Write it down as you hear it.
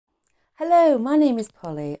Hello, my name is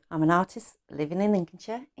Polly. I'm an artist living in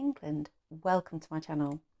Lincolnshire, England. Welcome to my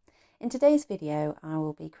channel. In today's video, I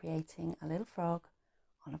will be creating a little frog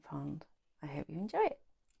on a pond. I hope you enjoy it.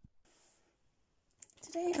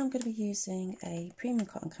 Today I'm going to be using a premium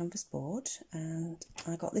cotton canvas board, and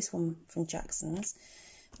I got this one from Jackson's.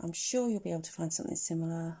 I'm sure you'll be able to find something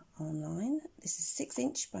similar online. This is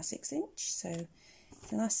 6" by 6", so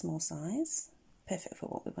it's a nice small size, perfect for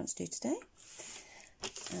what we want to do today.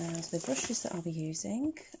 And the brushes that I'll be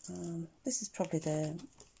using, this is probably the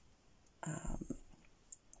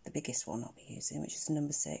biggest one I'll be using, which is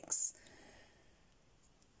number 6.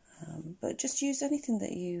 But just use anything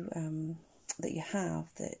that you have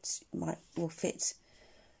that will fit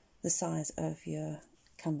the size of your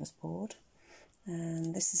canvas board.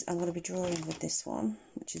 And this is, I'm going to be drawing with this one,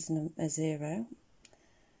 which is a 0.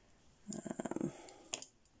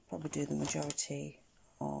 Probably do the majority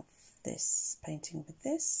of this painting with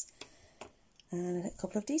this, and a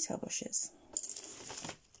couple of detail brushes.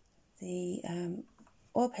 The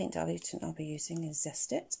oil paint diluent I'll be using is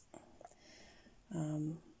Zest It.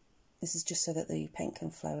 This is just so that the paint can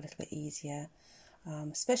flow a little bit easier,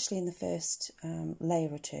 especially in the first layer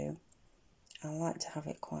or two. I like to have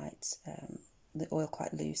it quite the oil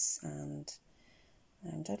quite loose and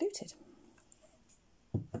diluted.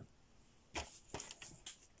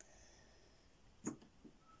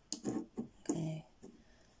 Okay.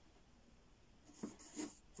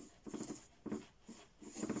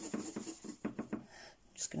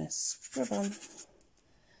 Just going to scrub on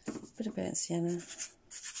a bit of burnt sienna.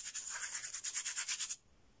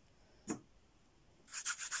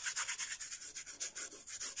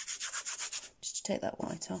 Just to take that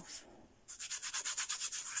white off.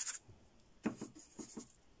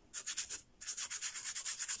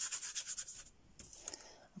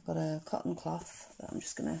 I've got a cotton cloth that I'm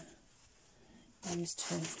just going to use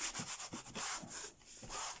to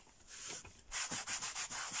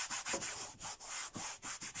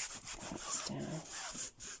pat this down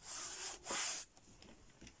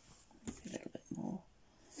a little bit more.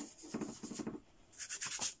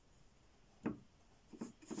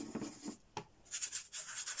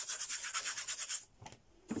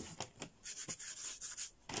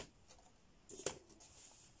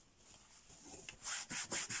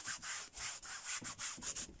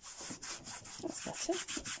 That's better.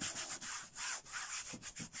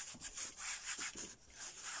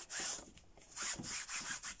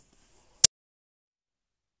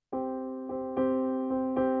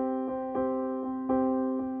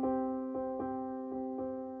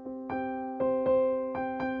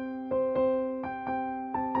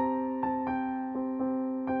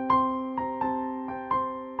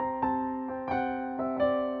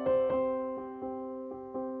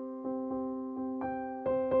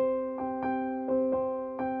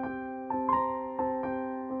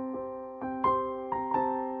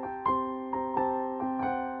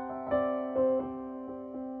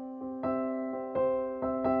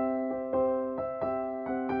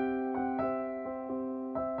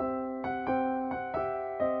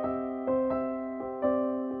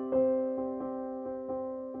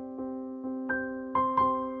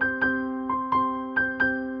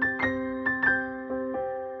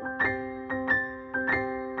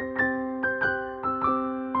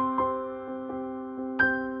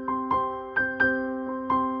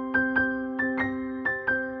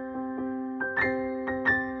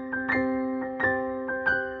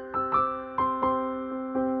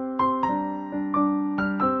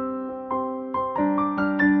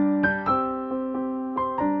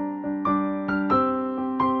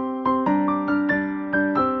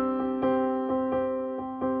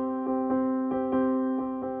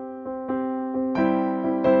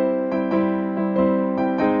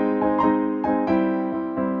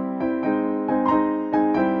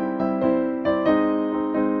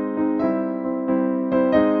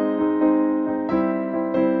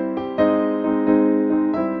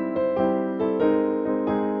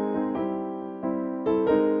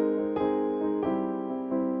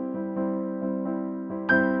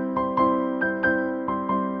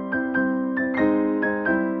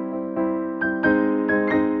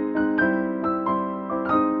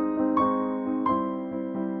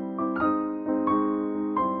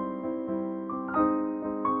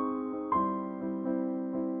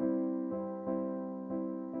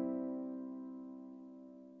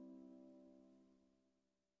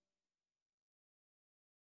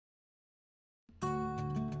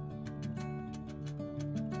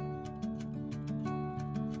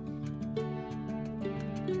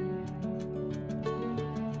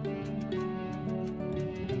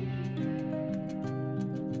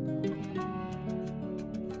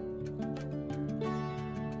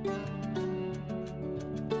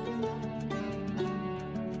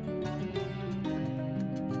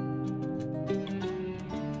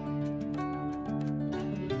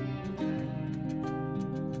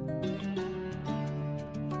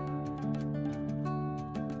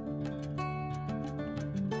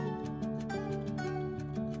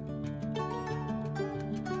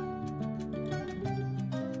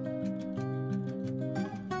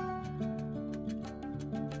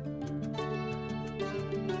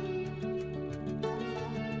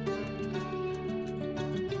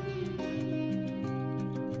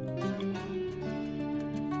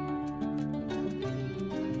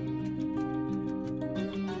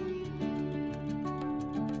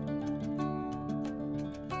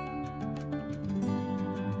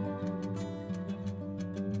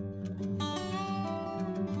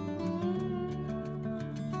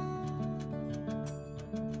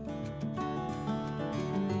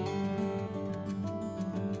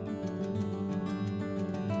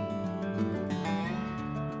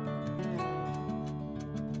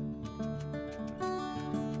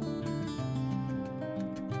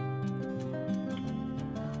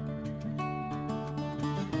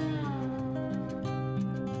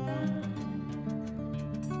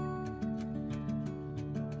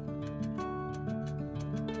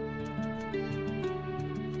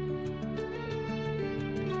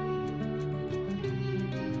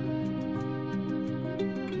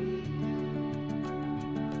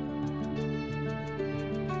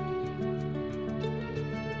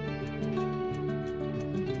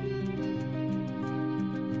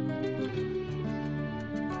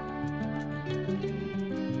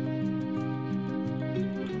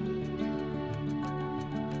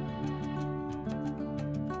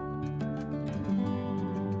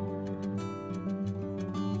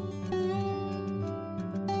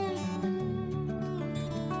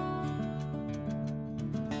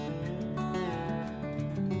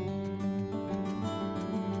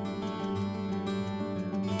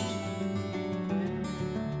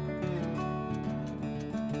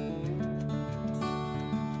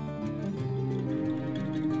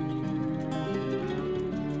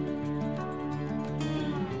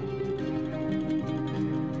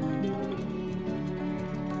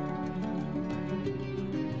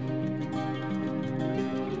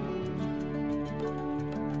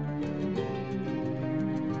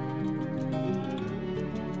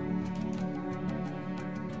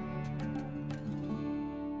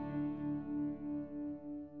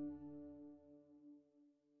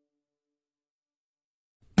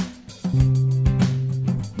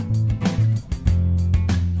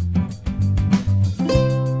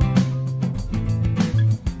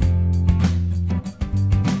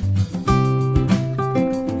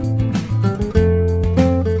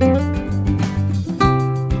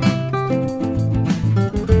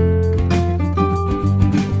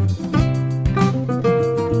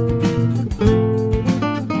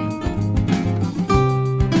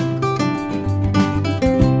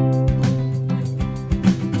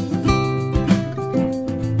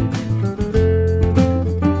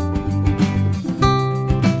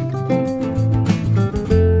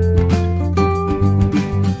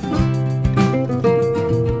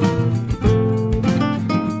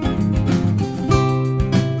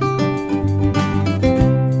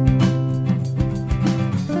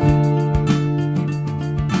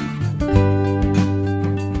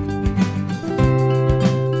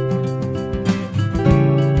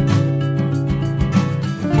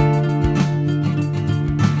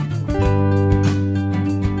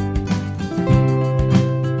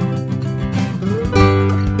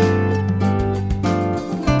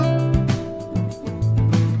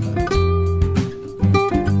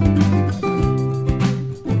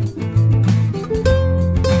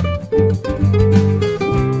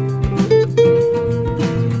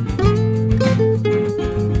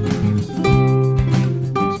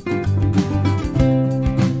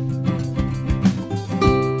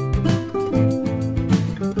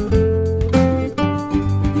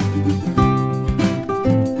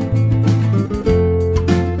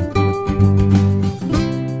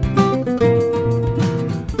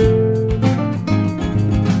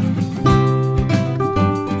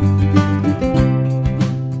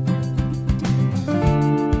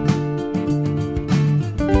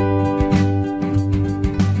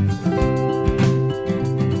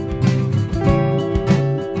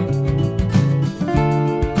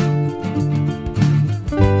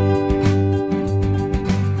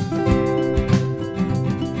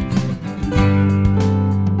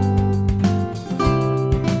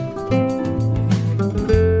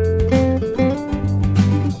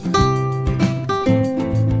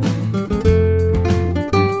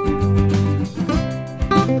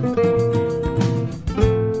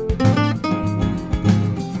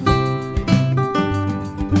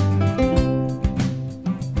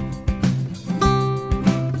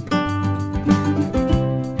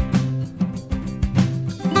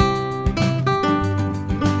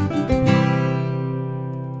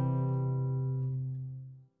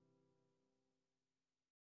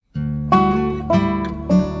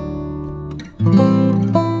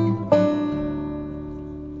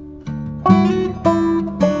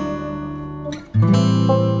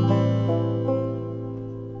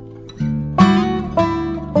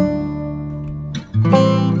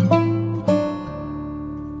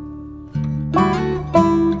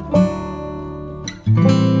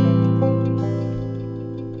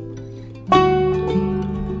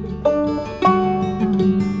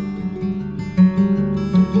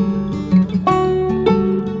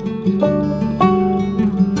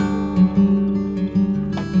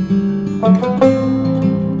 bye.